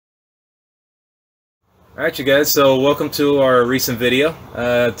Alright you guys, so welcome to our recent video.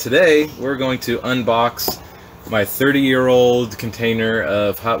 Today we're going to unbox my 30-year-old container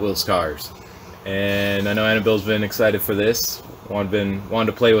of Hot Wheels cars. And I know Annabelle's been excited for this, wanted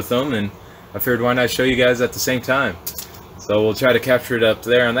to play with them, and I figured why not show you guys at the same time. So we'll try to capture it up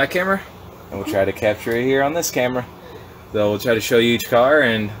there on that camera, and we'll try to capture it here on this camera. So we'll try to show you each car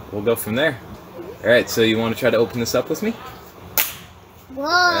and we'll go from there. Alright, so you want to try to open this up with me? Whoa!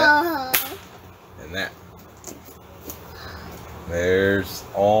 Yeah. And that. There's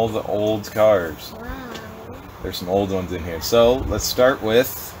all the old cars. Wow. There's some old ones in here. So let's start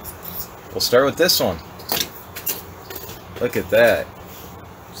with, we'll start with this one. Look at that.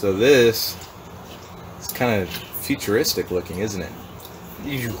 So this is kind of futuristic looking, isn't it?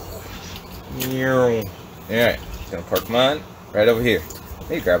 Alright, gonna park mine right over here.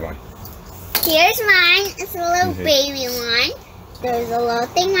 Hey, grab one. Here's mine. It's a little baby one. There's a little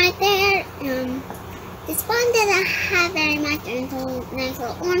thing right there. This one doesn't have very much. It's a nice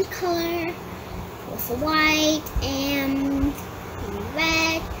little orange color with white and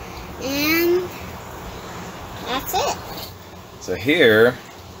red, and that's it. So here,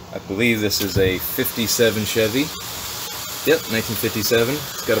 I believe this is a 57 Chevy. Yep, 1957.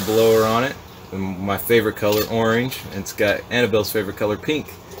 It's got a blower on it. My favorite color, orange. And it's got Annabelle's favorite color,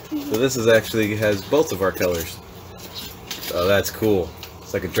 pink. So this is actually has both of our colors. So that's cool.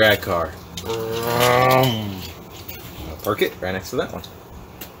 It's like a drag car. I'll park it right next to that one.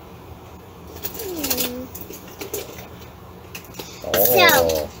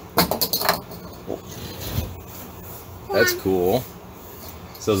 Oh, that's cool.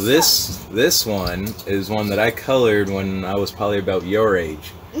 So this one is one that I colored when I was probably about your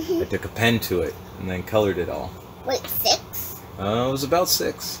age. I took a pen to it and then colored it all. Wait, 6? I was about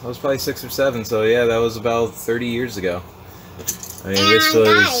 6. I was probably 6 or 7. So yeah, that was about 30 years ago. I mean, this was.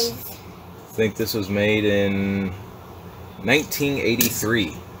 I think this was made in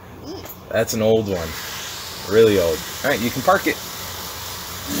 1983. That's an old one. Really old. Alright, you can park it.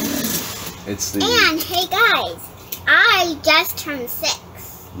 It's the... And, hey guys, I just turned 6.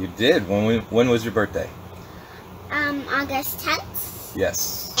 You did? When was your birthday? August 10th.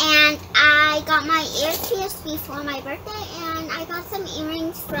 Yes. And I got my ear pierced before my birthday, and I got some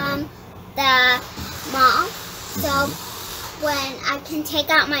earrings from the mall. So when I can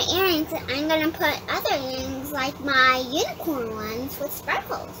take out my earrings, I'm gonna put other earrings like my unicorn ones with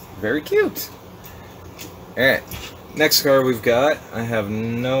sparkles. Very cute. Alright, next car we've got, I have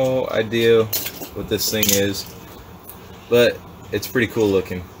no idea what this thing is, but it's pretty cool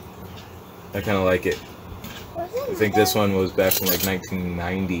looking. I kind of like it. I think this one was back in like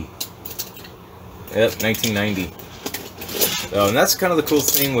 1990. Yep, 1990. Oh, and that's kind of the cool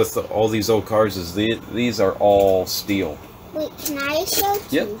thing with all these old cars is these are all steel. Wait, can I show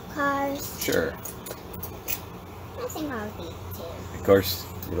two cars? Sure. I think I'll be two. Of course,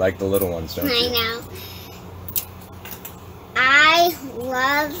 you like the little ones, don't you? I know. I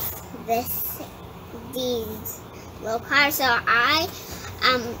love these little cars, so I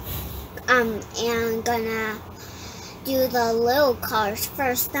am gonna do the little cars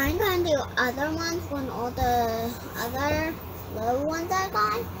first. Then I'm gonna do other ones when all the other little ones are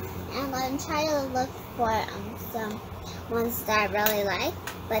gone, and I'm trying to look for some ones that I really like.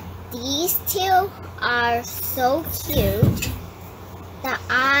 But these two are so cute that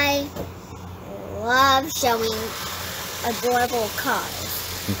I love showing adorable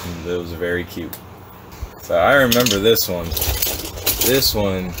cars. Those are very cute. So I remember this one. This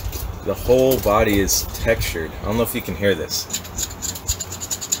one, the whole body is textured. I don't know if you can hear this,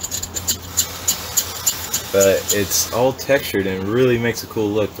 but it's all textured and really makes a cool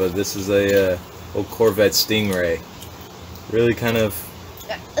look. But this is a old Corvette Stingray. Really kind of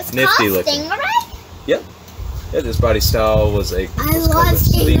nifty looking. Stingray? Yep. Yeah, this body style was I love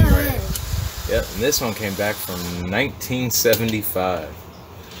Stingray. Yep, and this one came back from 1975.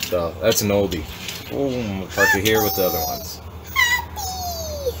 So that's an oldie. Boom, we'll park it here with the other ones.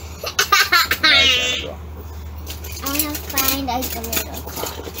 Nice, Annabelle. I want to find a glitter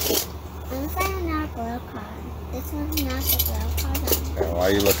car. I want to find another glitter car. This one's not the glitter car. Okay, while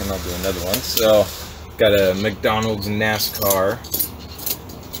you're looking, I'll do another one. So, got a McDonald's NASCAR.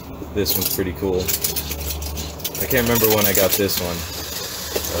 This one's pretty cool. I can't remember when I got this one.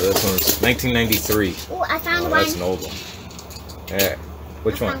 This one's 1993. Oh, I found one. That's an old one. Yeah.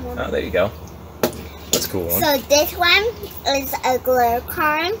 Which one? Oh, there you go. That's a cool one. So this one is a glitter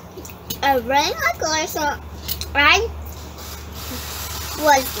car. I really like glitter, so I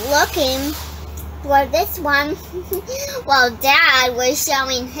was looking for this one while Dad was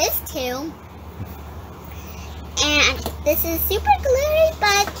showing his two. And this is super glittery,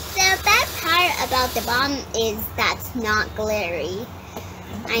 but the bad part about about the bottom is that's not glittery.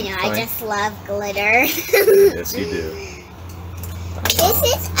 I know, I just love glitter. Yes, you do. This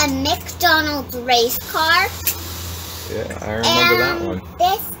is a McDonald's race car. Yeah, I remember that one.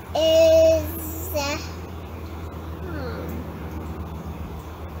 This is...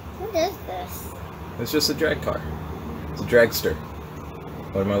 what is this? It's just a drag car. It's a dragster.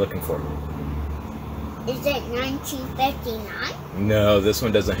 What am I looking for? Is it 1959? No, this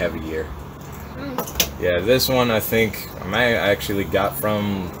one doesn't have a year. Yeah, this one I think I actually got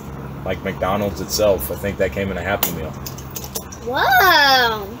from like McDonald's itself. I think that came in a Happy Meal.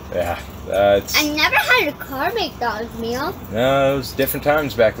 Whoa! Yeah, that's... I never had a car McDonald's meal. No, it was different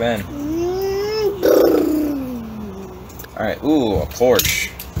times back then. Alright, ooh, a Porsche.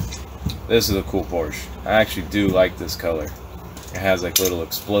 This is a cool Porsche. I actually do like this color. It has like little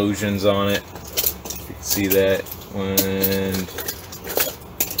explosions on it. You can see that. And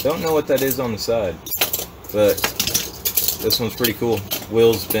don't know what that is on the side. But this one's pretty cool.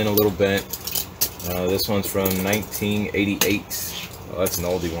 Wheels been a little bent. This one's from 1988. Oh, that's an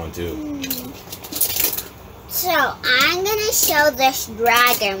oldie one too. So I'm gonna show this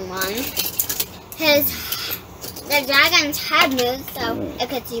dragon one. The dragon's head moves, so I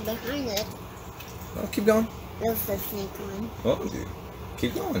could see behind it. Oh, keep going. This is the snake one. Oh,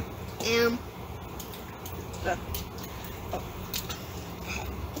 keep going.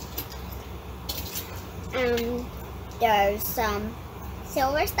 There's some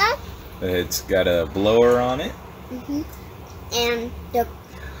silver stuff. It's got a blower on it. And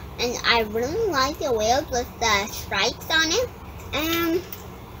I really like the wheels with the stripes on it. And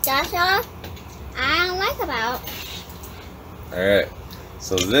that's all I like about. Alright,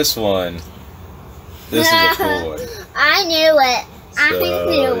 so this one, this is a cool one. I knew it. I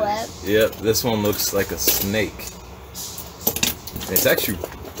knew it. Yep, this one looks like a snake. It's actually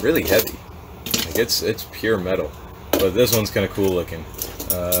really heavy. Like it's pure metal. But this one's kind of cool looking.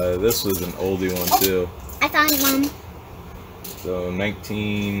 This was an oldie one too. I found one. So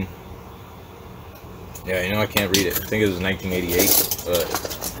yeah, you know I can't read it. I think it was 1988, but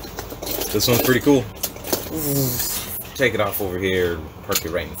this one's pretty cool. Take it off over here, park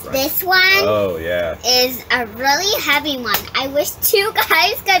it right in front. This one is a really heavy one. I wish two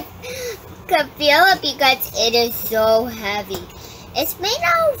guys could feel it because it is so heavy. It's made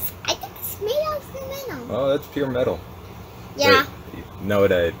of, I think it's made of metal. Oh, that's pure metal. Yeah. Wait, no,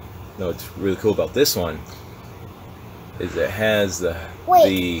 what's really cool about this one is it has the gas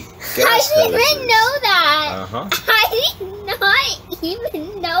I didn't know that. I did not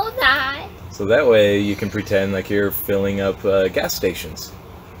even know that. So that way you can pretend like you're filling up gas stations.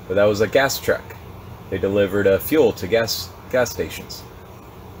 But that was a gas truck. They delivered fuel to gas stations.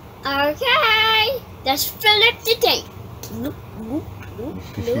 Okay, let's fill up the tank.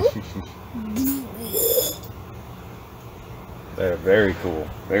 They're very cool.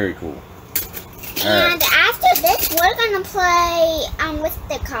 Very cool. And after this, we're gonna play with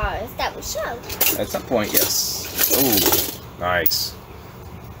the cars that we showed. At some point, yes. Oh, nice.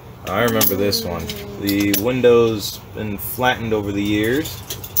 I remember this one. The window's been flattened over the years,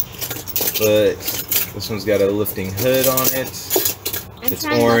 but this one's got a lifting hood on it. It's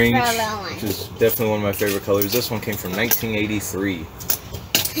orange, which is definitely one of my favorite colors. This one came from 1983.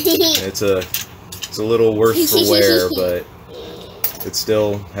 It's a little worse for wear, but it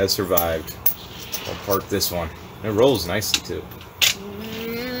still has survived. I'll park this one. It rolls nicely too.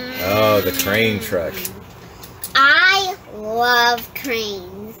 Oh, the crane truck. I love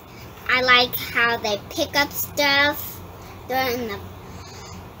cranes. I like how they pick up stuff,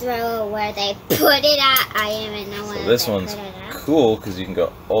 throw where they put it at. I don't even know where so this one's cool because you can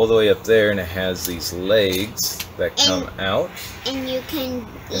go all the way up there and it has these legs that come out. And you can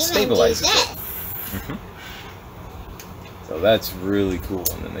even stabilize do this. So that's really cool.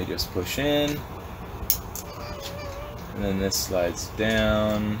 And then they just push in. And then this slides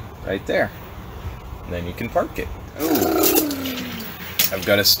down right there. And then you can park it. Ooh. I've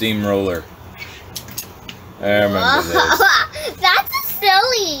got a steamroller. I remember this. That's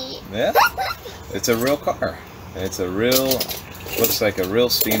silly. Yeah. It's a real car. It's a real, looks like a real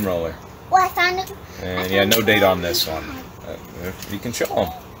steamroller. Well, I found it. And yeah, no date on this one. You can show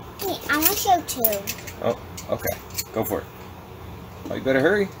them. Hey, I want to show two. Oh, okay. Go for it. Oh, you better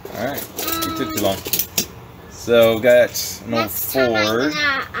hurry. Alright. You took too long. So, got an old Ford.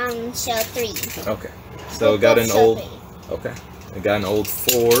 I'm gonna show three. Okay. So, got an old... Okay. I got an old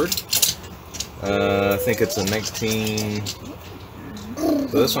Ford. I think it's a 19...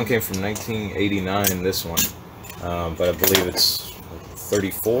 So this one came from 1989, this one. But I believe it's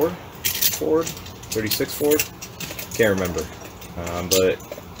 34 Ford? 36 Ford? Can't remember. But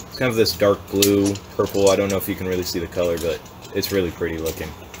it's kind of this dark blue, purple. I don't know if you can really see the color, but it's really pretty looking.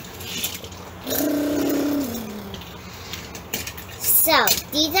 So,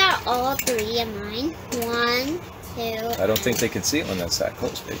 these are all 3 of mine. 1, 2... I don't think they can see it when that's that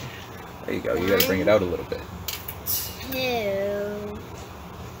close, baby. There you go. You gotta bring it out a little bit. 2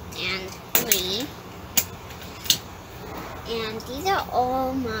 and 3. And these are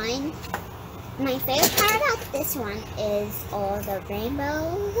all mine. My favorite part about this one is all the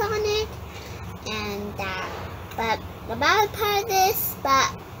rainbows on it. And that... But the bad part of this,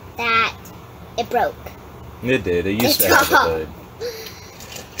 that it broke. It did. It used to have a hood.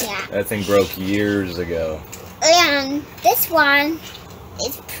 Yeah. That thing broke years ago. And this one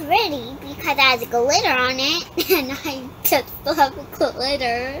is pretty because it has glitter on it, and I just love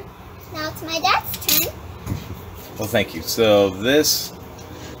glitter. Now it's my dad's turn. Well, thank you. So this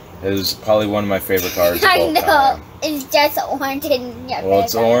is probably one of my favorite cars of I all know. time. It's just orange and yellow. Well,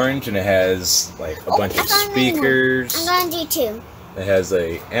 it's orange and it has like a bunch of speakers. I'm gonna do 2. It has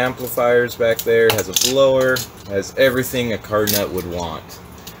amplifiers back there. It has a blower. It has everything a car nut would want.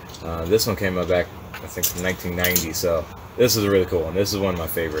 This one came out back, I think, from 1990. So this is a really cool one. This is one of my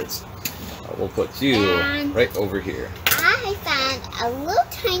favorites. We'll put you right over here. I found a little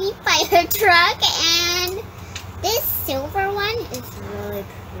tiny fire truck, and this silver one is really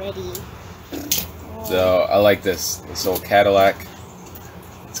pretty. So I like this old Cadillac.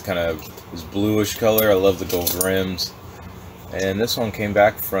 It's kind of this bluish color. I love the gold rims. And this one came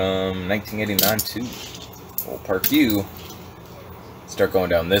back from 1989 too. We'll park you. Start going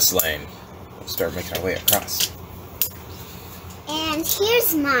down this lane. We'll start making our way across. And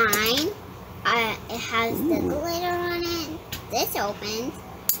here's mine. It has the glitter on it. This opens,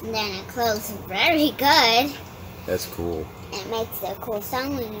 and then it closes very good. That's cool. It makes a cool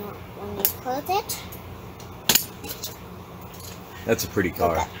sound when you close it. That's a pretty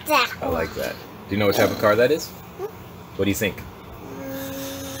car. That I like that. Do you know what type of car that is? What do you think?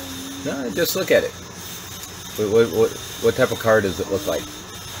 No, just look at it. What type of car does it look like?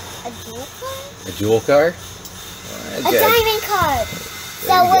 A jewel car? A jewel car? A diamond car.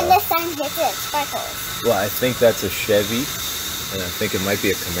 So when the sun hits it, it sparkles. Well, I think that's a Chevy, and I think it might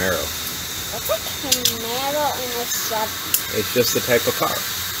be a Camaro. What's a Camaro and a Chevy? It's just the type of car.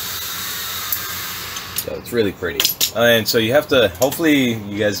 So it's really pretty. And so you have to, hopefully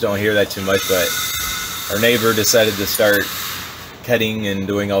you guys don't hear that too much, but our neighbor decided to start cutting and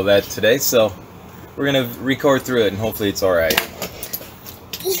doing all that today, so we're going to record through it, and hopefully it's alright.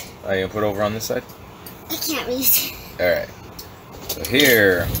 Are you going to put it over on this side? I can't really see. Alright. So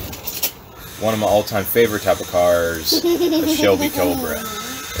here, one of my all-time favorite type of cars, the Shelby Cobra.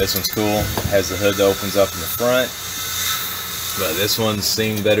 This one's cool. It has the hood that opens up in the front. But this one's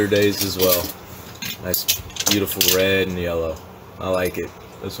seen better days as well. Nice, beautiful red and yellow. I like it.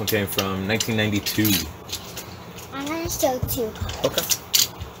 This one came from 1992. I'm going to show 2 cars. Okay.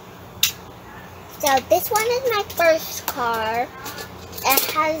 So this one is my first car. It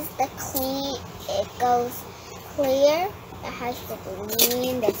has the it goes clear. It has the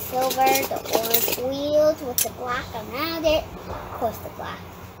green, the silver, the orange wheels with the black around it. Of course, the black.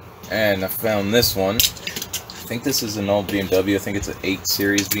 And I found this one. I think this is an old BMW. I think it's an 8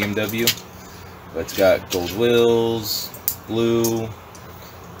 Series BMW. But it's got gold wheels, blue.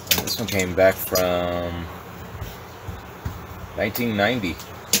 And this one came back from 1990.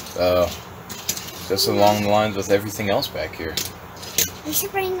 Just along the lines with everything else back here. We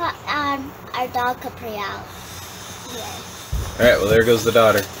should bring our dog Capri out. Yeah. Alright, well there goes the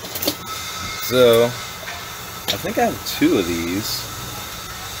daughter. So, I think I have 2 of these.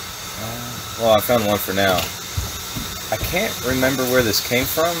 Well, I found one for now. I can't remember where this came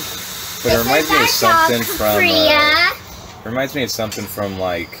from, but it reminds me of something from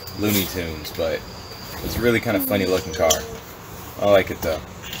like Looney Tunes, but it's a really kind of funny looking car. I like it though.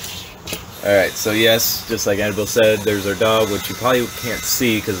 Alright, so yes, just like Annabelle said, there's our dog, which you probably can't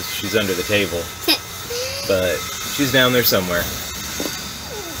see because she's under the table. But she's down there somewhere.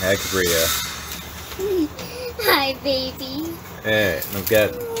 Hi, Capria. Hi, baby. Alright, I've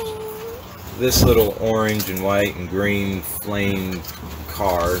got this little orange and white and green flame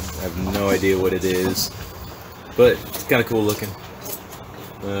car. I have no idea what it is, but it's kind of cool looking.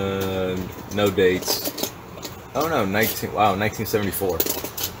 No dates. Oh no, 1974.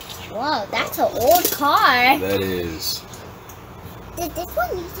 Whoa, that's an old car. That is. Did this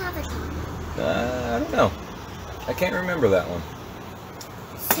one used to have a top? I don't know. I can't remember that one.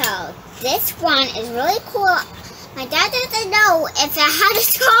 So, this one is really cool. My dad doesn't know if it had a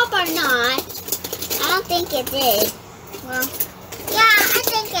top or not. I don't think it did. Well, yeah, I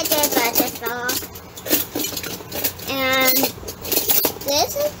think it did, but it fell off. And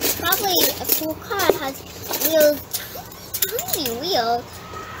this is probably a cool car. It has wheels, tiny wheels,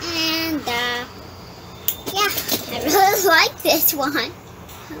 and yeah, I really like this one.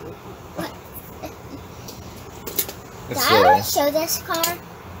 Did I already show this car?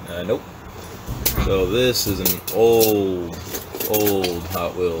 Nope. So this is an old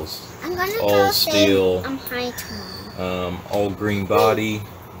Hot Wheels. I'm gonna all go steel. I'm high tomorrow. All green body. You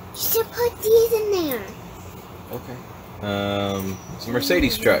should put these in there. Okay. It's a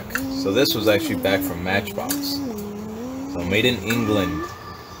Mercedes truck. So this was actually back from Matchbox. So made in England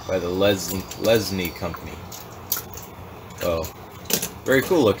by the Lesney company. Oh, very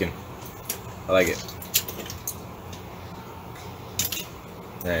cool looking. I like it.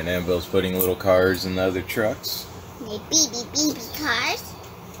 And Annabelle's putting little cars in the other trucks. My baby cars.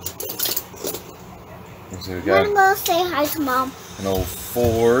 So we got I'm gonna say hi to Mom. an old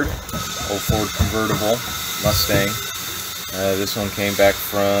Ford convertible Mustang. This one came back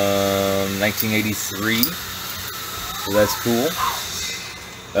from 1983, so that's cool.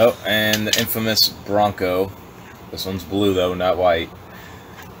 Oh, and the infamous Bronco. This one's blue though, not white.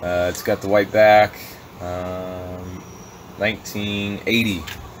 It's got the white back. 1980.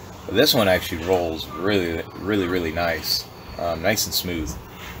 But this one actually rolls really nice. Nice and smooth.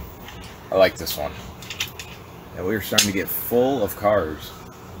 I like this one. And we're starting to get full of cars.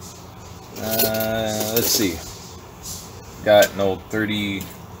 Let's see. Got an old 30.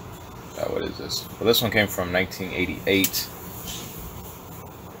 What is this? Well, this one came from 1988.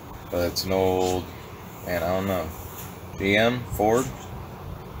 But it's an old, man, I don't know. GM? Ford?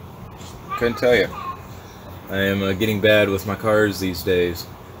 Couldn't tell you. I am getting bad with my cars these days.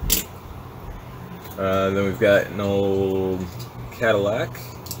 Then we've got an old Cadillac.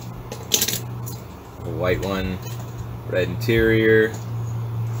 A white one, red interior.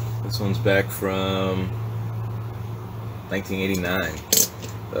 This one's back from 1989.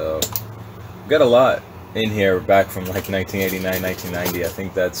 So we've got a lot in here back from like 1989, 1990. I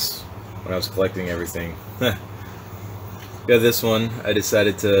think that's when I was collecting everything. Got this one. I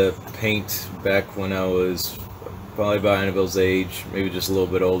decided to paint back when I was probably about Annabelle's age, maybe just a little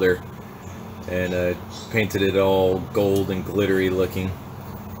bit older, and painted it all gold and glittery looking.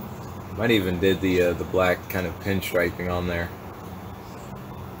 Might even did the black kind of pinstriping on there.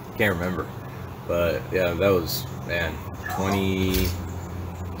 Can't remember, but yeah, that was, man, 20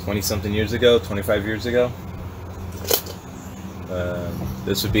 something years ago, 25 years ago.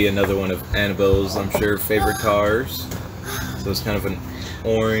 This would be another one of Annabelle's, I'm sure, favorite cars. So it's kind of an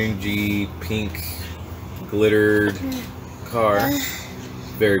orangey pink glittered car.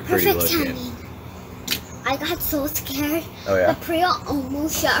 Very pretty looking. Timing. I got so scared. Oh yeah? Priya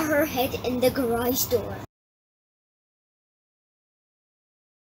almost shot her head in the garage door.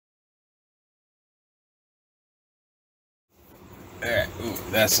 Alright, ooh,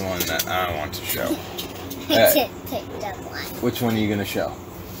 that's the one that I want to show. I did pick that one. Which one are you going to show?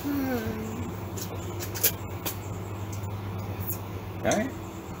 Alright,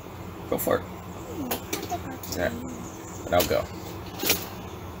 go for it. Alright, and I'll go.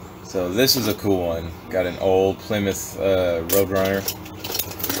 So this is a cool one. Got an old Plymouth Roadrunner,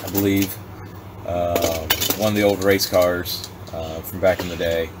 I believe. One of the old race cars from back in the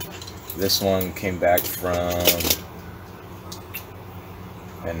day. This one came back from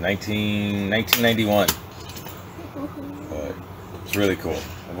in 1991. But it's really cool.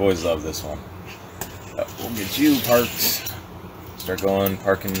 I've always loved this one. We'll get you parked. Start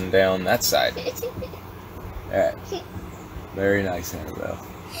parking down that side. Alright. Very nice, Annabelle.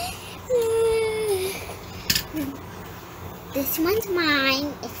 This one's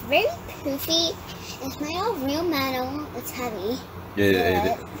mine. It's very poofy. It's made of real metal. It's heavy.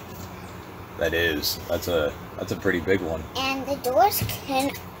 That is. That's a pretty big one. And the doors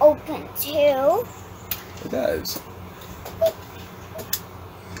can open too. It does.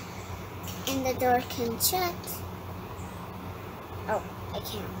 And the door can shut. Oh, I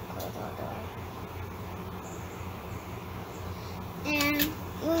can't close the door. And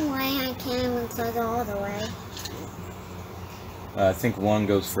even why I can't even close it all the way. I think one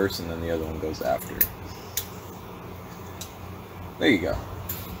goes first and then the other one goes after. There you go.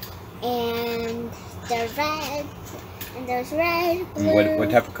 And the red. And there's red, blue. What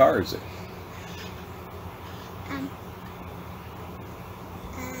type of car is it?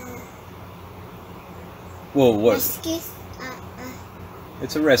 Well, what?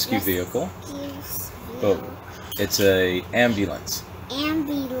 It's a rescue vehicle. Oh, it's a ambulance.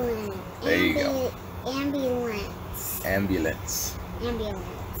 Ambulance. There you go. Ambulance. Ambulance. Ambulance.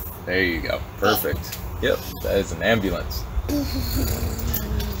 There you go. Perfect. Yep, that is an ambulance.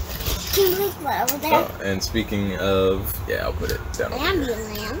 Can we put over there? Oh, and speaking of, yeah, I'll put it down over here.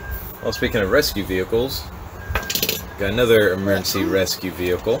 Ambulance. Well, speaking of rescue vehicles, got another emergency rescue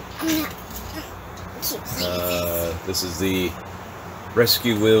vehicle. I'm gonna keep playing This is the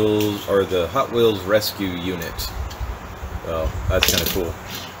Rescue Wheels, or the Hot Wheels Rescue Unit. Well, that's kind of cool.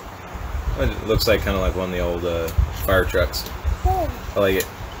 It looks like kind of like one of the old fire trucks. Oh, I like it.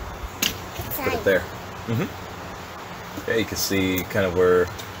 exciting. Put it there. Yeah, you can see kind of where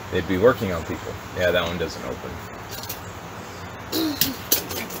they'd be working on people. Yeah, that one doesn't open.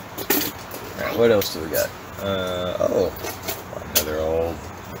 Alright, what else do we got? Oh, another old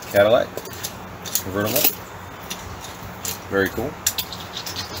Cadillac convertible. Very cool. I'm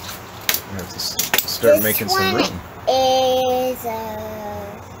gonna have to start This making some one room. Is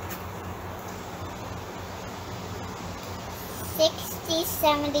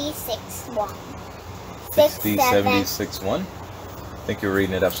 6076-1. 6076-1. I think you're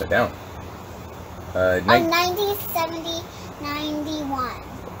reading it upside down. 9070-91.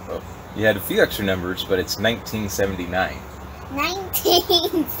 Oh, you had a few extra numbers, but it's 1979.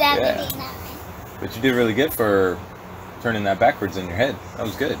 1979. But you did really good for turning that backwards in your head. That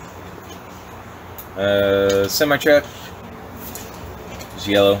was good. Semi-truck. It's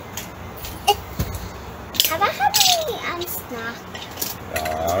yellow. Have I had any snacks?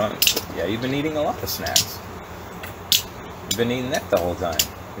 Yeah, you've been eating a lot of snacks. You've been eating that the whole time.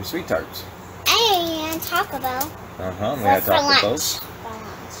 Your sweet tarts. And Taco Bell. Uh-huh, we had For Taco lunch. Bells. For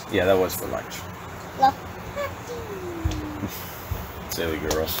lunch. Yeah, that was for lunch. Look. Silly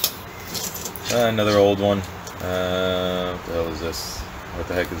girl. Another old one. What the hell is this? What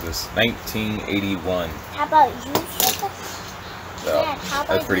the heck is this? 1981. How about you show the So, Dad, how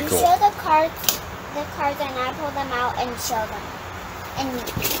about that's pretty you cool. show the cards and I pull them out and show them. And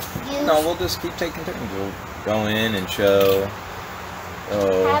you No, we'll just keep taking turns. We'll go in and show. how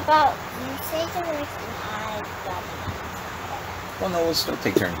Oh, about you say the words and I grab them out. well, no, we'll still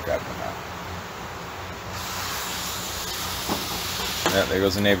take turns grabbing them out. Yeah, there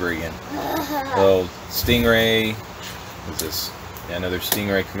goes the neighbor again. Well, Stingray. What's this? Yeah, another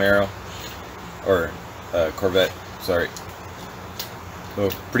Stingray Camaro. Or Corvette. Sorry. Oh,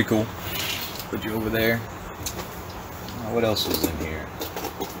 pretty cool. Put you over there. What else was in here?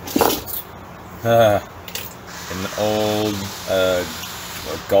 An old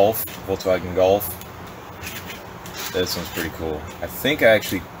Golf, Volkswagen Golf. This one's pretty cool. I think I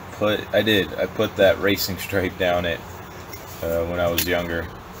actually I put that racing stripe down it when I was younger.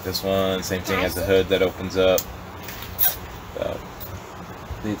 This one, same thing, has a hood that opens up.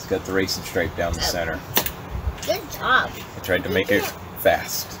 It's got the racing stripe down the center. Good job. I tried to make it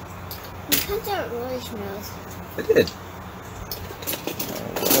fast. You cut that really smooth. I did.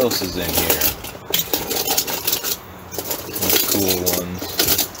 What else is in here? Some cool ones.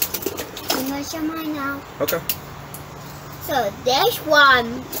 I'm gonna show mine now. Okay. So this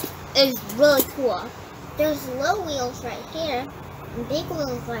one is really cool. There's little wheels right here, and big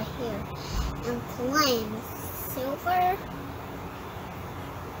wheels right here, and plain silver.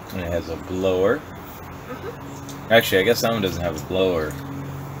 And it has a blower. Uh-huh. Actually, I guess that one doesn't have a blower.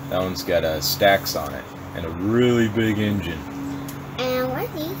 That one's got stacks on it and a really big engine. And what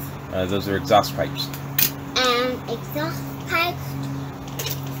are these? Those are exhaust pipes. And exhaust pipes,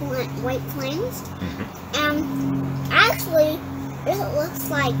 white flames. And actually, it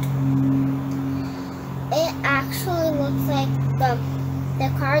actually looks like the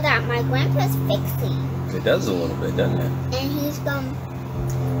car that my grandpa's fixing. It does a little bit, doesn't it? And he's going to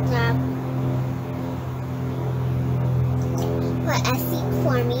put a seat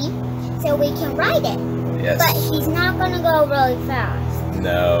for me so we can ride it. Yes. But he's not going to go really fast.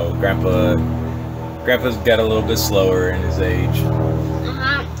 No, Grandpa's got a little bit slower in his age.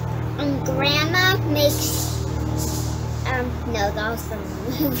 And Grandma makes no, that was from the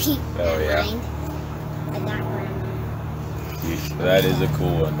movie. Oh, Never yeah. mind. I got Grandma. That is a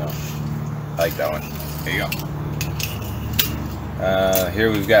cool one, though. I like that one. There you go. Here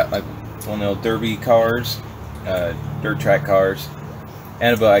we've got like one of the derby cars, dirt track cars.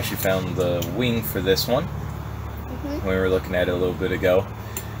 Annabelle actually found the wing for this one. We were looking at it a little bit ago,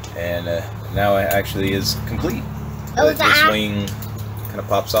 and now it actually is complete. Oh, This wing kind of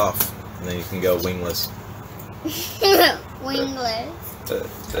pops off, and then you can go wingless. Wingless.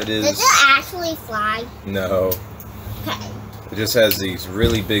 That is. Does it actually fly? No. Okay. It just has these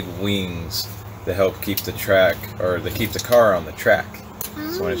really big wings that help keep the track, or they keep the car on the track.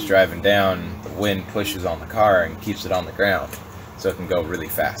 So when it's driving down, the wind pushes on the car and keeps it on the ground, so it can go really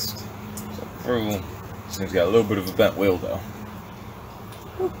fast. So, this thing's got a little bit of a bent wheel, though.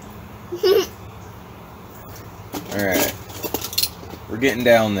 Alright. We're getting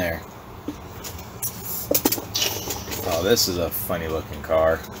down there. Oh, this is a funny looking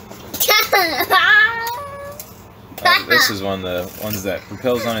car. This is one of the ones that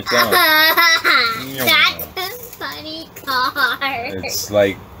propels on its own. That's a funny car. It's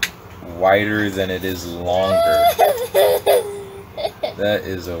like wider than it is longer. That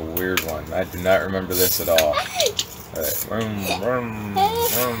is a weird one. I do not remember this at all. Right.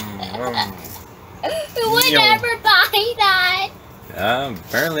 Who would ever buy that?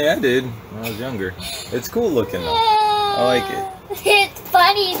 Apparently I did when I was younger. It's cool looking though. I like it. It's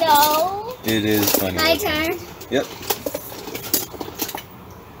funny though. It is funny. My turn. Yep.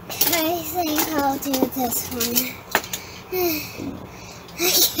 I think I'll do this one. I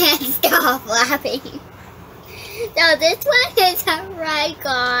can't stop laughing. So this one is a red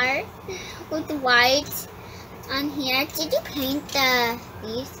car with white on here. Did you paint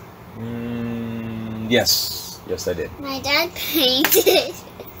these? Yes. Yes, I did. My dad painted.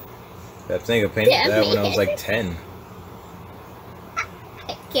 I think I painted that when I was like 10.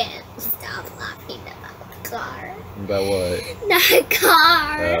 I can't stop laughing about the car. About what? The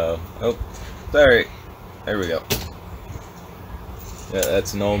car. Oh, sorry. There we go. Yeah,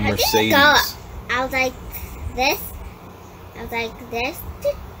 that's an old Mercedes. I was like this. I was like this.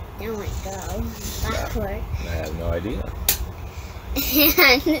 Then I go backward. I have no idea.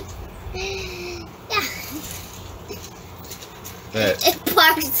 And yeah. It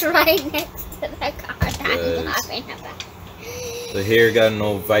parks right next to the car that I'm laughing about. So here got an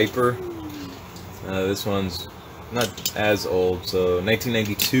old Viper. This one's not as old, so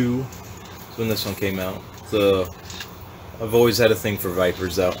 1992 is when this one came out. So I've always had a thing for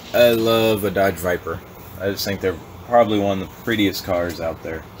Vipers though. I love a Dodge Viper. I just think they're probably one of the prettiest cars out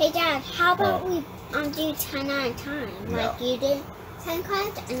there. Hey Dad, how about we do 10 at a time? No. Like you did 10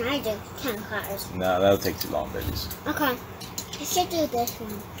 cars and I did 10 cars. No, that'll take too long, babies. Okay. I should do this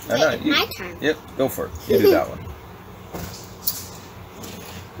one. I know, Wait, my turn. Yep, go for it. You do that one.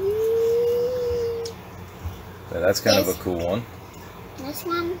 So that's kind of a cool one. This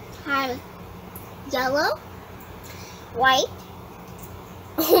one has yellow, white,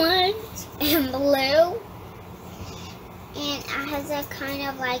 orange, and blue. And it has a kind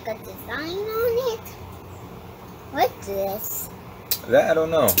of like a design on it. What's this? That, I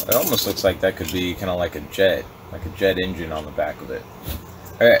don't know. It almost looks like that could be kind of like a jet engine on the back of it.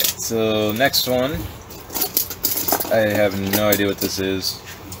 Alright, so next one. I have no idea what this is.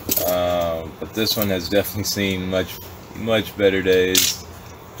 But this one has definitely seen much better days.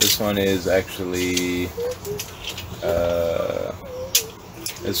 This one is actually,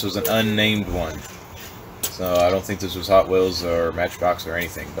 this was an unnamed one. So I don't think this was Hot Wheels or Matchbox or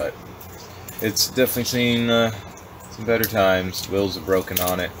anything, but it's definitely seen some better times. Wheels are broken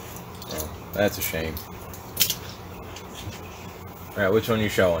on it, so that's a shame. Alright, which one are you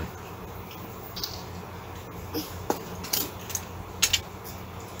showing?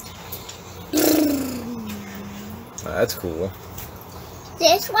 That's cool.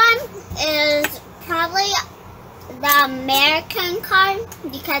 This one is probably the American car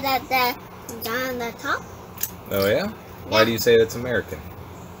because of the design on the top. Oh yeah? Why do you say that's American?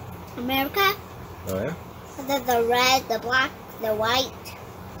 America? Oh yeah? Because of the red, the black, the white.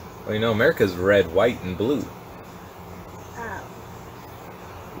 Well, you know, America's red, white, and blue. Oh.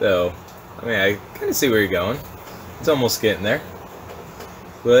 So, I mean, I kind of see where you're going. It's almost getting there.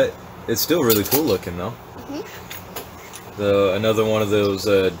 But it's still really cool looking, though. Another one of those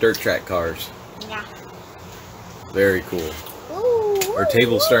dirt track cars. Yeah. Very cool. Ooh, Our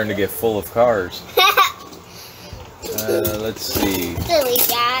table's starting to get full of cars. Let's see. Silly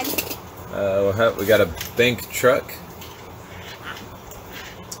Dad. We got a bank truck.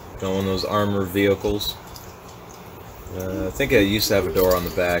 Got one of those armored vehicles. I think it used to have a door on the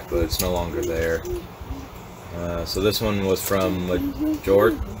back, but it's no longer there. So this one was from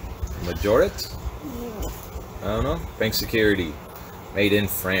Majoret? I don't know. Bank Security. Made in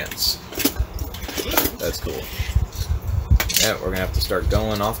France. That's cool. Yeah, we're going to have to start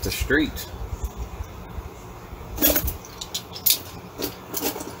going off the street.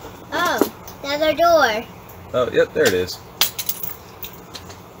 Oh, the other door. Oh, yep, there it is.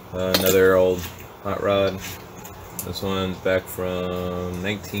 Another old hot rod. This one's back from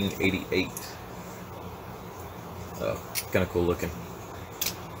 1988. Oh, kind of cool looking.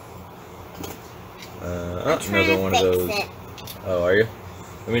 Another one of those. Oh, are you?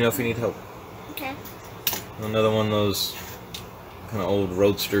 Let me know if you need help. Okay. Another one of those kind of old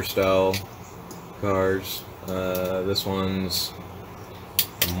roadster style cars. This one's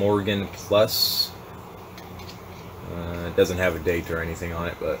a Morgan Plus. It doesn't have a date or anything on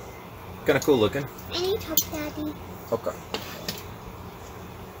it, but kind of cool looking. I need help, Daddy. Okay.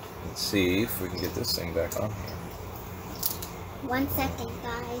 Let's see if we can get this thing back on here. 1 second,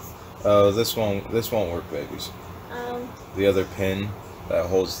 guys. Oh, this won't work, babies. The other pin that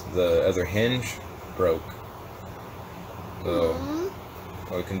holds the other hinge broke. So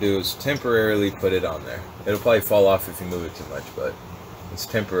what we can do is temporarily put it on there. It'll probably fall off if you move it too much, but it's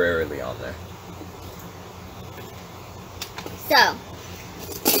temporarily on there. So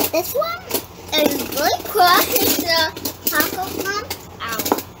this one is really cool. It's the taco one. Ow.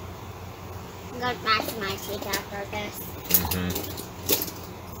 I'm gonna bash my teeth after this.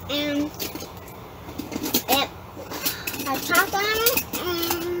 And it has chocolate on it.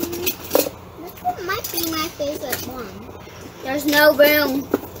 This one might be my favorite one. There's no room.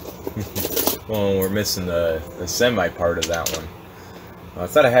 Well, we're missing the semi part of that one. I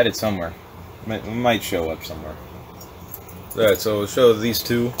thought I had it somewhere. It might show up somewhere. Alright, so we'll show these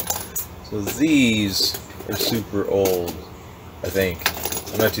two. So these are super old, I think.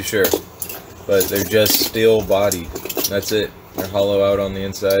 I'm not too sure. But they're just steel body. That's it. They're hollow out on the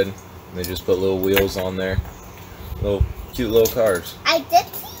inside. And they just put little wheels on there. Little cute little cars. I did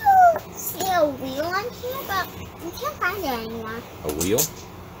see a wheel on here, but we can't find it anymore. A wheel?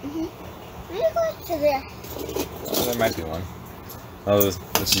 Maybe go to there. Oh, there might be one. Oh, this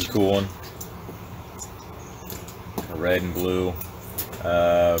is a cool one. Red and blue.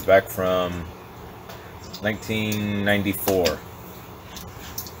 Back from 1994.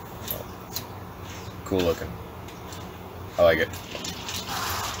 Cool looking. I like it.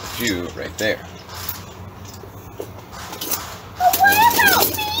 You right there. But what about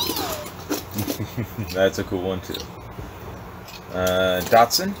me? That's a cool one too.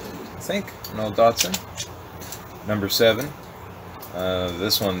 Datsun, I think. An old Datsun. Number 7.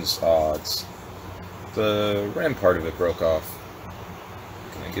 This one's it's the rim part of it broke off.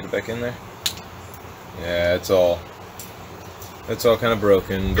 Can I get it back in there? Yeah, it's all kind of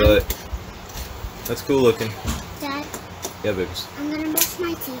broken, but that's cool looking. Dad? Yeah, babies. I'm gonna brush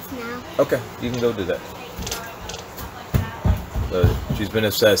my teeth now. Okay, you can go do that. So she's been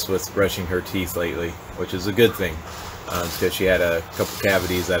obsessed with brushing her teeth lately, which is a good thing, because she had a couple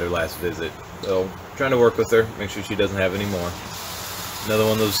cavities at her last visit. So trying to work with her, make sure she doesn't have any more. Another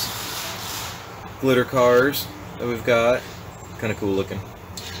one of those glitter cars that we've got, kind of cool looking.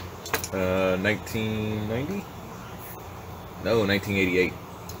 1990? No, 1988.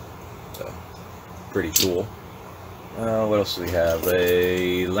 So pretty cool. What else do we have?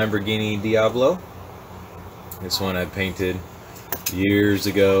 A Lamborghini Diablo. This one I painted years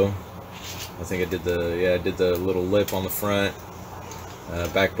ago. I think I did the little lip on the front,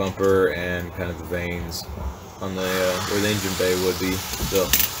 back bumper, and kind of the veins on the where the engine bay would be. So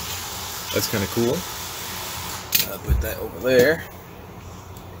that's kind of cool. I'll put that over there.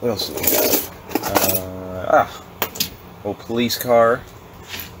 What else do we have? Old police car.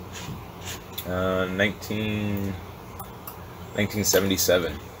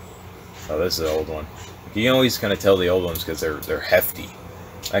 1977. Oh, this is an old one. You can always kind of tell the old ones because they're hefty.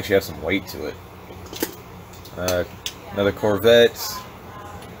 They actually have some weight to it. Another Corvette.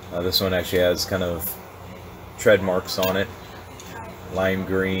 This one actually has kind of tread marks on it. Lime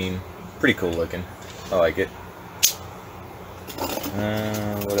green. Pretty cool looking. I like it.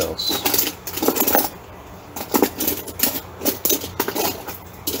 What else?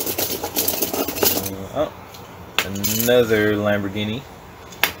 Another Lamborghini.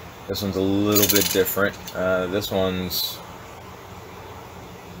 This one's a little bit different. This one's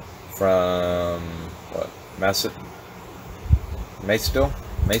from what? Maisto,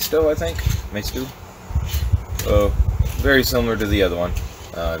 I think. Maisto. Oh, very similar to the other one,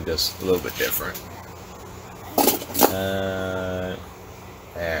 just a little bit different.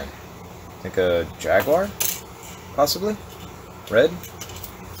 And I think a Jaguar, possibly, red,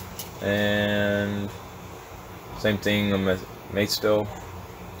 and same thing. A Maisto.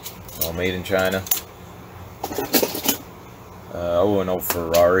 All made in China. Oh, an old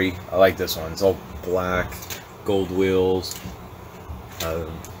Ferrari. I like this one. It's all black, gold wheels,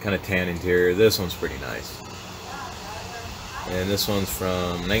 kind of tan interior. This one's pretty nice. And this one's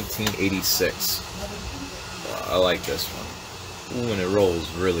from 1986. I like this one. Ooh, and it rolls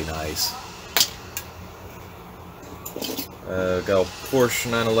really nice. Got a Porsche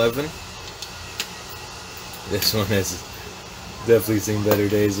 911. This one has definitely seen better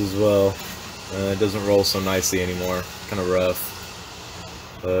days as well. It doesn't roll so nicely anymore. Kind of rough.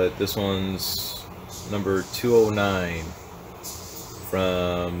 But this one's number 209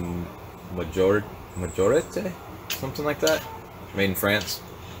 from Majorette, something like that. Made in France.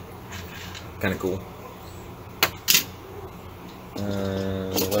 Kind of cool.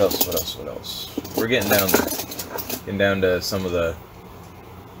 What else? We're getting down to some of the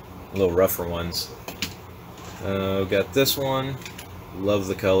little rougher ones. Got this one. Love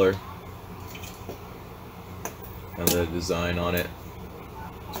the color. And the design on it.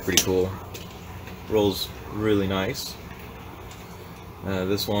 It's pretty cool. Rolls really nice.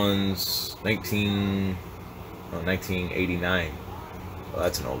 This one's 1989. Well,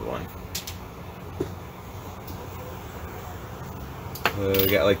 that's an old one. We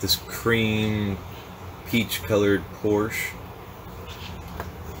got like this cream peach colored Porsche.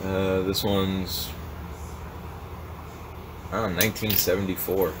 This one's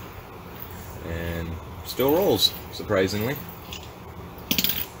 1974 and still rolls, surprisingly.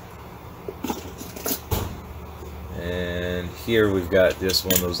 And here we've got just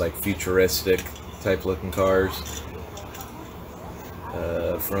one of those like futuristic type looking cars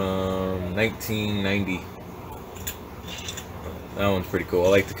from 1990. That one's pretty cool. I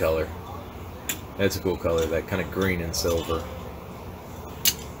like the color. That's a cool color, that kind of green and silver.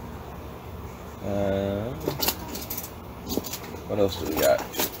 What else do we got?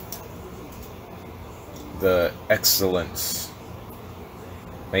 The Excellence,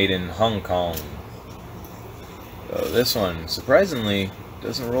 made in Hong Kong. So this one, surprisingly,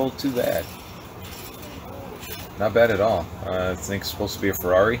 doesn't roll too bad. Not bad at all. I think it's supposed to be a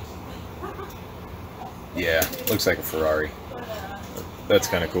Ferrari. Yeah, looks like a Ferrari. That's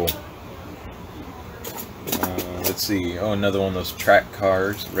kind of cool. Let's see. Oh, another one of those track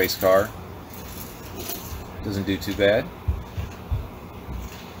cars, race car. Doesn't do too bad.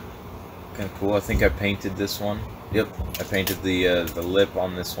 Kind of cool. I think I painted this one. Yep, I painted the lip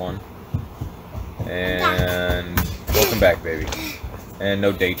on this one. And welcome back, baby. And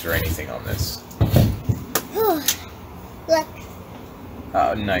no dates or anything on this. Look.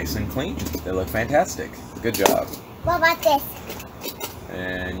 Oh, nice and clean. They look fantastic. Good job. What about this?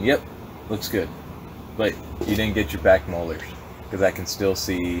 And yep, looks good. But you didn't get your back molars, because I can still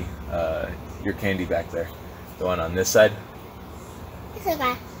see your candy back there. The one on this side. It's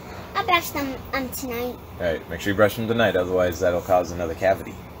okay. I'll brush them tonight. Alright, make sure you brush them tonight, otherwise that'll cause another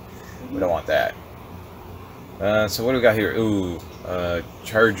cavity. We don't want that. So what do we got here? Ooh,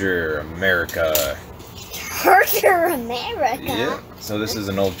 Charger America. Charger America? Yeah, so this is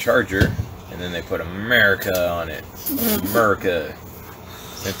an old Charger, and then they put America on it. America.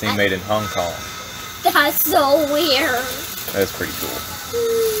 Same thing made in Hong Kong. That's so weird. That's pretty cool.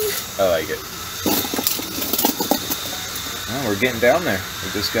 I like it. Oh, we're getting down there.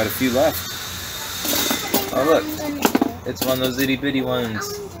 We just got a few left. Oh look, it's one of those itty bitty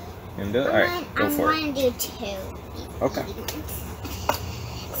ones. You can do it? Alright, go for it. I'm going to do two. Okay.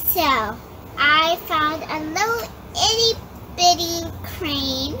 So, I found a little itty bitty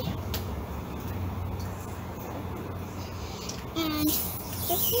crane. And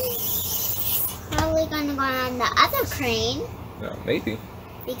this is probably going to go on the other crane. No, maybe.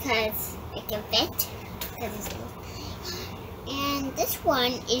 Because it can fit. And this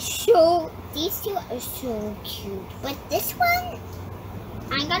one is so, these two are so cute. But this one,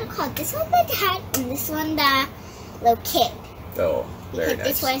 I'm gonna call this one the dad and this one the little kid. Oh, very because nice.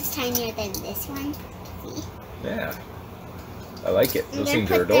 this one's tinier than this one. See? Yeah. I like it. Those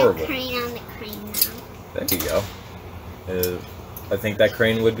things are put adorable. the crane on the crane now. There you go. I think that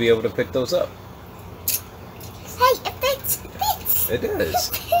crane would be able to pick those up. Hey, it fits! It fits! It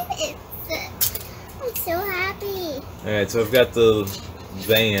does. It fits! I'm so happy. Alright, so I've got the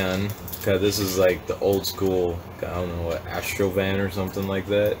van. Okay, this is like the old school, I don't know what, Astro van or something like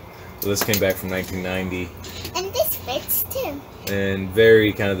that. So this came back from 1990. And this fits too. And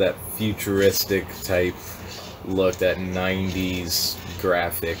very kind of that futuristic type look, that 90s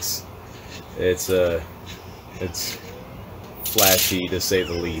graphics. It's flashy to say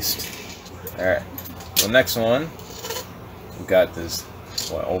the least. Alright, so next one, we've got this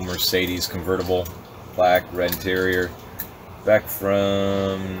old Mercedes convertible, black, red interior, back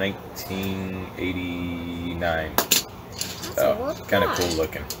from 1989. Oh, kind of cool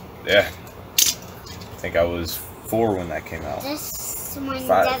looking. Yeah. I think I was 4 when that came out. This one 5.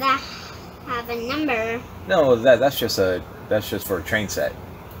 doesn't have a number. No, that's just for a train set.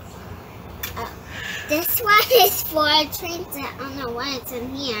 This one is for a train set. I don't know why it's in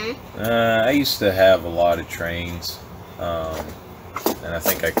here. I used to have a lot of trains, and I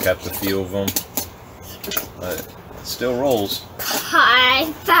think I kept a few of them, but it still rolls.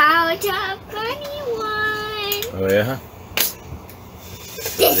 I found a funny one. Oh yeah?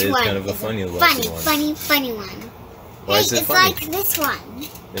 This It is one kind of a is funny funny one. Why is it it's funny? like this one.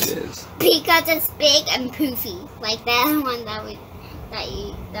 It is. Because it's big and poofy, like that one that we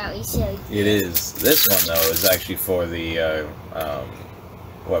showed you. It is. This one though is actually for the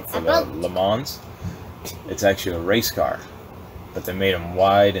the Le Mans. It's actually a race car. but they made them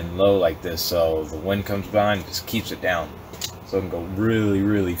wide and low like this, so the wind comes by and just keeps it down, so it can go really,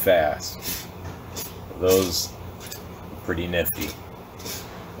 really fast. Those are pretty nifty.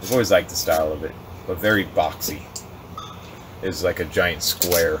 I've always liked the style of it, but very boxy. It's like a giant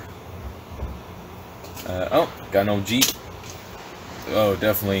square. Oh, got an old Jeep. Oh,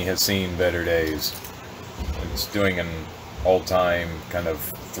 definitely has seen better days. It's doing an all-time kind of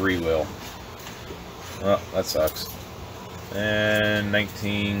three-wheel. Well, that sucks. And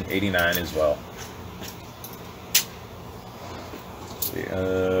 1989 as well.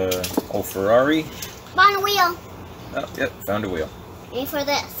 Old Ferrari. Found a wheel. Oh, yep, found a wheel. Ready for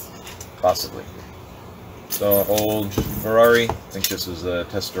this? Possibly. So, old Ferrari. I think this was a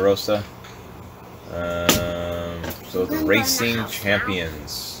Testarossa. So the Racing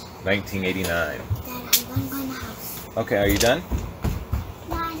Champions, 1989. Dad, I'm gonna go in the house. Okay, are you done?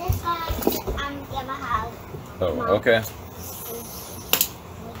 No, this one I'm gonna have. Oh, Mom. okay.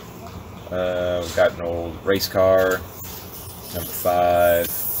 We've got an old race car, number 5.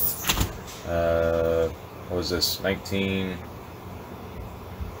 What was this?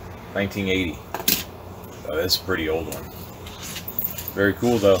 1980. Oh, that's a pretty old one. Very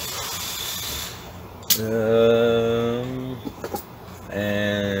cool though.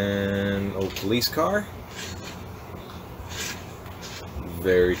 And old police car.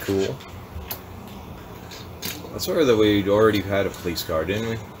 Very cool. I swear that we already had a police car, didn't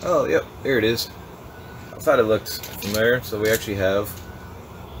we? Oh, yep, there it is. I thought it looked familiar, so we actually have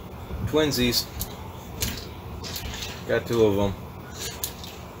twinsies. Got 2 of them.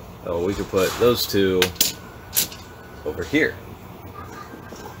 Oh, we could put those 2 over here.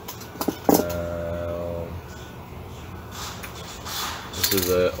 This is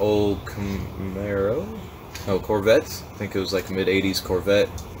an old Camaro. Oh, Corvette. I think it was like a mid-80s Corvette.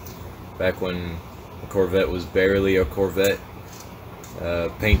 Back when the Corvette was barely a Corvette.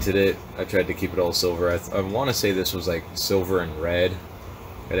 Painted it. I tried to keep it all silver. I want to say this was like silver and red.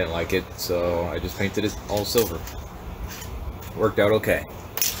 I didn't like it, so I just painted it all silver. Worked out okay.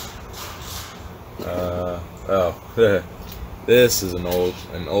 Oh, this is an old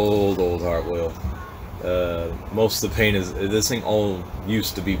Hot Wheel. Most of the paint is, this thing all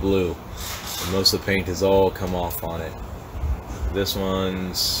used to be blue, and most of the paint has all come off on it. This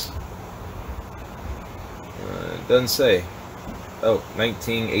one's, doesn't say. Oh,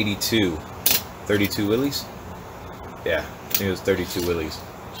 1982, 32 Willies? Yeah, I think it was 32 Willies.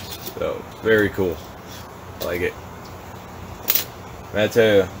 So, very cool. I like it. I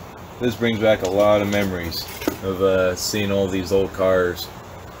tell you, this brings back a lot of memories of seeing all these old cars.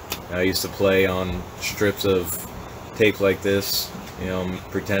 I used to play on strips of tape like this, you know,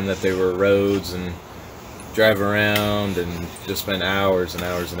 pretend that they were roads and drive around and just spend hours and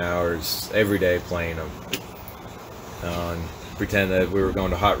hours and hours every day playing them. And pretend that we were going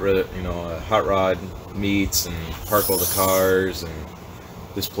to hot rod meets and park all the cars and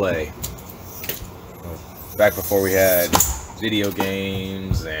just play. Back before we had video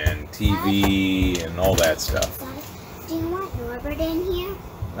games and TV and all that stuff. Do you want Norbert in here?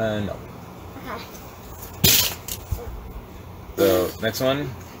 No. Okay. So, next one,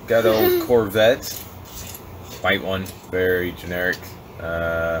 got an old Corvette. White one, very generic.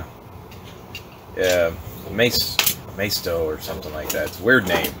 Yeah, Maesto or something like that. It's a weird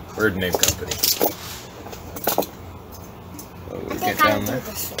name company. So we get down there.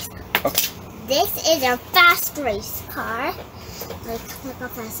 Okay. This is a fast race car. Look how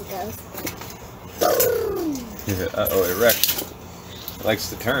fast it goes. Uh-oh, it wrecked. It likes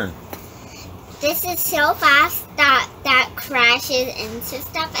to turn. This is so fast that crashes into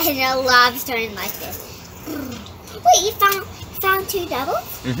stuff, and it loves turning like this. Wait, you found 2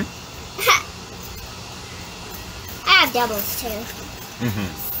 doubles? Mm-hmm. I have doubles too. Mm-hmm.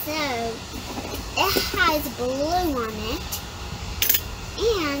 So it has blue on it,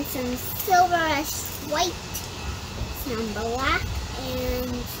 and some silverish white, some black,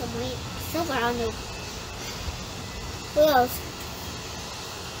 and some white silver on the wheels.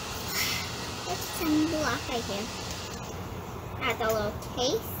 There's some black right here. Has a little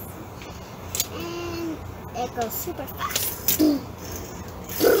case, and it goes super fast.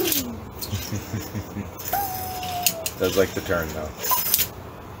 Does like to turn though.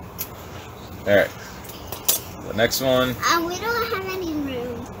 Alright. The next one. We don't have any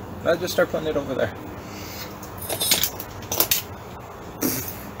room. I'll just start putting it over there.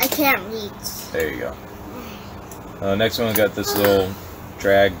 I can't reach. There you go. Next one, we got this little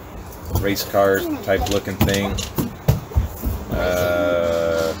drag race car type looking thing.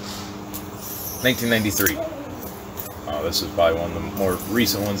 1993. Oh, this is probably one of the more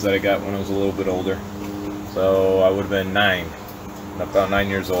recent ones that I got when I was a little bit older. So I would have been 9 about 9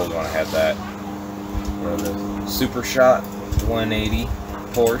 years old when I had that. The Super Shot 180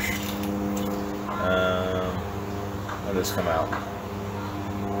 Porsche. When did this come out?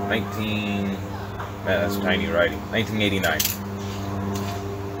 Man, that's tiny writing. 1989.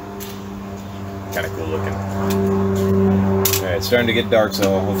 Kind of cool looking. Alright, it's starting to get dark,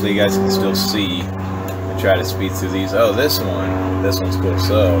 so hopefully you guys can still see. And try to speed through these. Oh, this one's cool.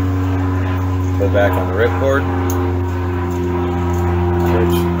 So, go back on the ripcord,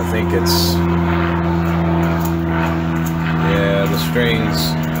 which I think it's, yeah, the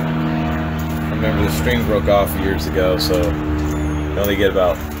strings. I remember the string broke off years ago, so you only get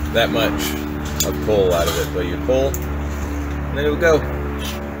about that much of pull out of it, but you pull, and then it would go.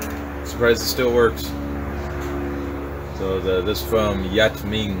 Surprised it still works. So this from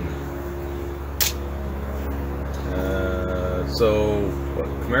Yatming. So what,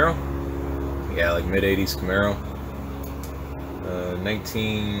 Camaro? Yeah, like mid-80s Camaro.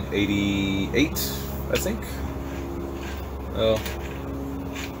 1988, I think. Oh,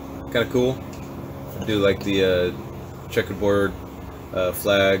 kind of cool. I do like the checkerboard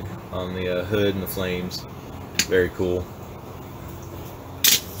flag on the hood and the flames. Very cool.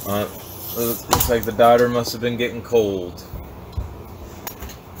 Looks like the daughter must have been getting cold.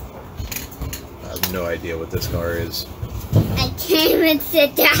 I have no idea what this car is. I can't even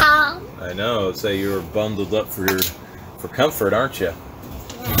sit down. I know. Say you were bundled up for comfort, aren't you?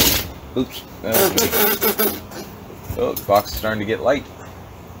 Yeah. Oops. Oh, the box is starting to get light.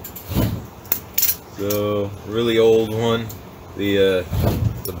 So, really old one. The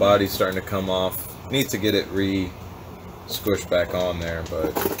body's starting to come off. Need to get it squished back on there,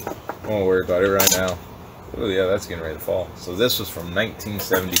 but I won't worry about it right now. Oh yeah, that's getting ready to fall. So this was from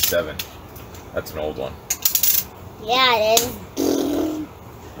 1977. That's an old one. Yeah, it is.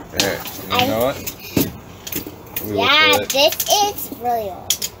 Alright, you know what? Yeah, this is really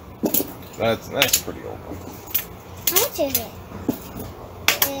old. That's a pretty old one. How much is it?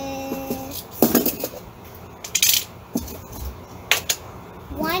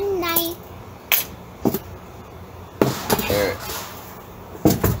 $1.9. Alright.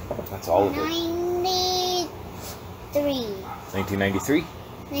 That's all of it. 1993?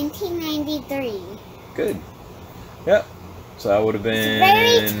 1993. Good. Yep. So I would have been...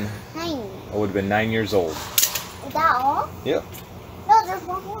 Very tiny. I would have been 9 years old. Is that all? Yep. No, there's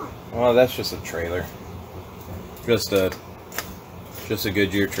one more. Well, that's just a trailer. Just a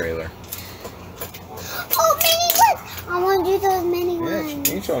Goodyear trailer. Oh, mini ones! I want to do those mini Yeah, ones. you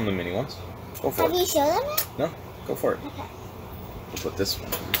can show them the mini ones. Go for Have it. you shown them yet? No, go for it. Okay. We'll put this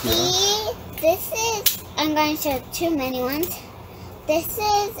one. See, this is, I'm going to show two mini ones. This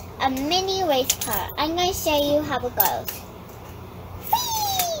is a mini race car. I'm going to show you how it goes.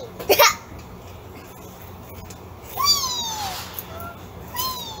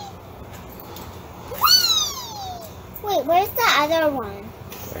 Wait, where's the other one?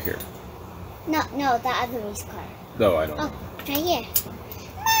 Right here. No, the other race car. No, I don't. Oh, right here.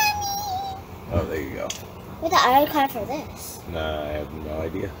 Mommy! Oh, there you go. Where's the other car for this? Nah, I have no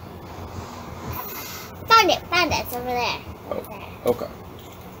idea. Found it, it's over there. Oh, Over there. okay.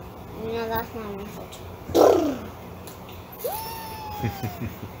 No, that's not my message.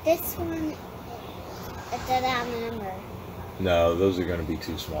 This one, it doesn't have a number. No, those are going to be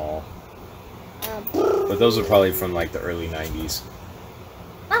too small. But those are probably from like the early 90s.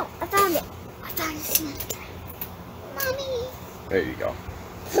 Oh, I found it. I found this one. Mommy. There you go.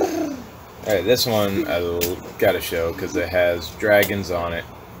 Alright, this one I gotta show because it has dragons on it.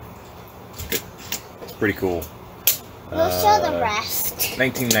 It's pretty cool. We'll show the rest.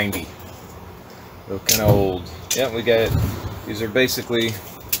 1990. They're kind of old. Yeah, we got, these are basically,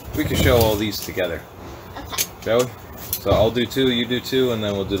 we can show all these together. Okay. Shall we? So I'll do two, you do two, and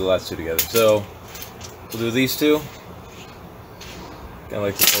then we'll do the last two together. So we'll do these two. Kind of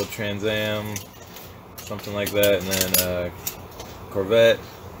like the old Trans Am, something like that, and then Corvette.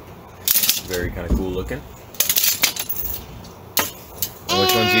 Very kind of cool looking. And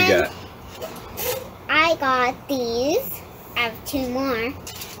which ones you got? I got these. I have two more.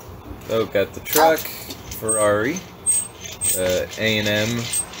 Oh, got the truck, Ferrari, A&M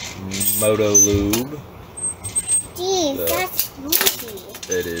Moto Lube. Jeez, that's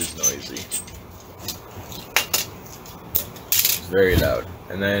noisy. It is noisy. It's very loud.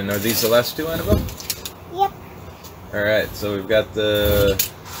 And then, are these the last two, Annabelle? Yep. Alright, so we've got the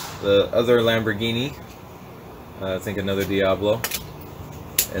other Lamborghini. I think another Diablo.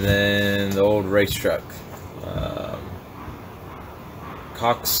 And then the old race truck.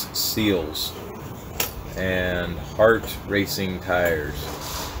 Cox Seals. And Hart Racing Tires.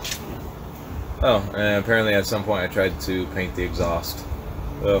 Oh, and apparently at some point I tried to paint the exhaust.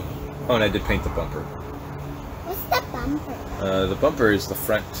 Oh, and I did paint the bumper. What's the bumper? The bumper is the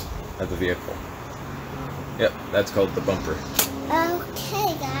front of the vehicle. Yep, that's called the bumper.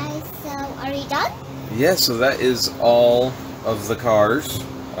 Okay, guys. So, are you done? Yeah, so that is all of the cars.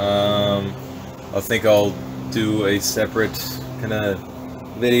 I think I'll do a separate kind of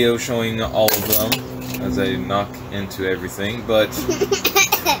video showing all of them as I knock into everything, but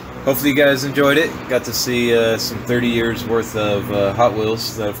hopefully you guys enjoyed it. Got to see some 30 years worth of Hot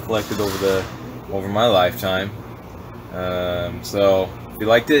Wheels that I've collected over my lifetime. So if you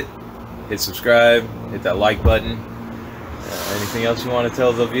liked it, hit subscribe, hit that like button. Anything else you want to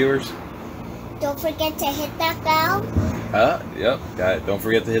tell the viewers? Don't forget to hit that bell. Yep, got it. Don't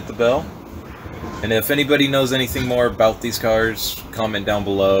forget to hit the bell. And if anybody knows anything more about these cars, comment down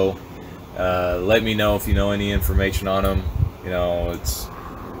below. Let me know if you know any information on them. You know,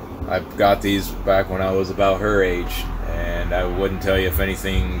 I've got these back when I was about her age, and I wouldn't tell you if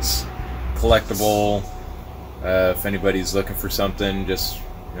anything's collectible. If anybody's looking for something, just,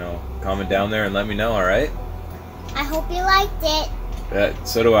 you know, comment down there and let me know. All right. I hope you liked it.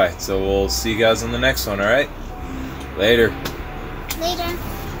 So do I. So we'll see you guys on the next one. All right. Later. Later.